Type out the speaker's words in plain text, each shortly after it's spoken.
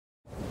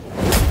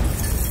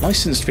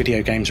Licensed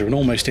video games are an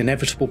almost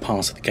inevitable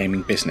part of the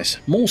gaming business,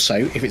 more so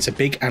if it's a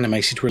big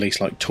animated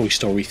release like Toy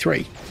Story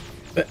 3.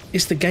 But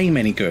is the game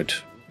any good?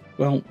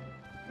 Well,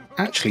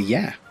 actually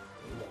yeah.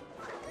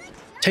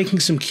 Taking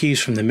some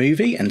cues from the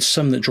movie and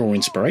some that draw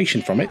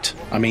inspiration from it,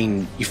 I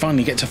mean, you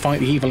finally get to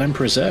fight the evil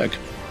Emperor Zurg.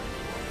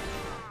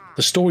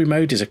 The story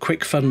mode is a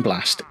quick fun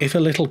blast, if a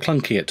little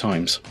clunky at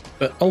times,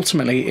 but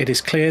ultimately it is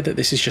clear that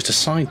this is just a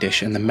side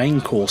dish and the main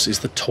course is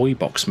the toy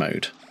box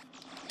mode.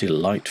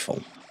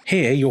 Delightful.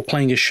 Here you're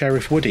playing as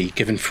Sheriff Woody,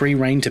 given free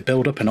rein to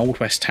build up an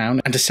Old West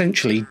town and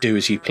essentially do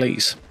as you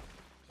please.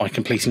 By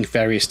completing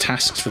various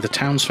tasks for the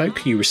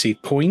townsfolk, you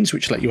receive coins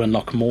which let you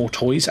unlock more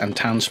toys and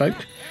townsfolk,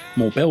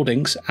 more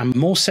buildings, and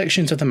more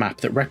sections of the map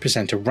that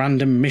represent a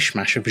random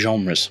mishmash of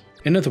genres.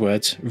 In other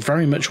words,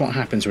 very much what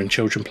happens when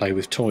children play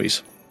with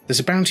toys. There's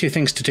a bounty of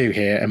things to do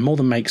here and more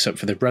than makes up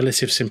for the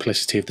relative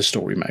simplicity of the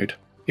story mode.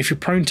 If you're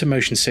prone to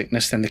motion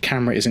sickness then the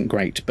camera isn't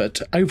great,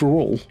 but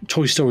overall,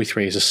 Toy Story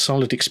 3 is a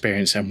solid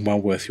experience and well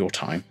worth your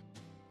time.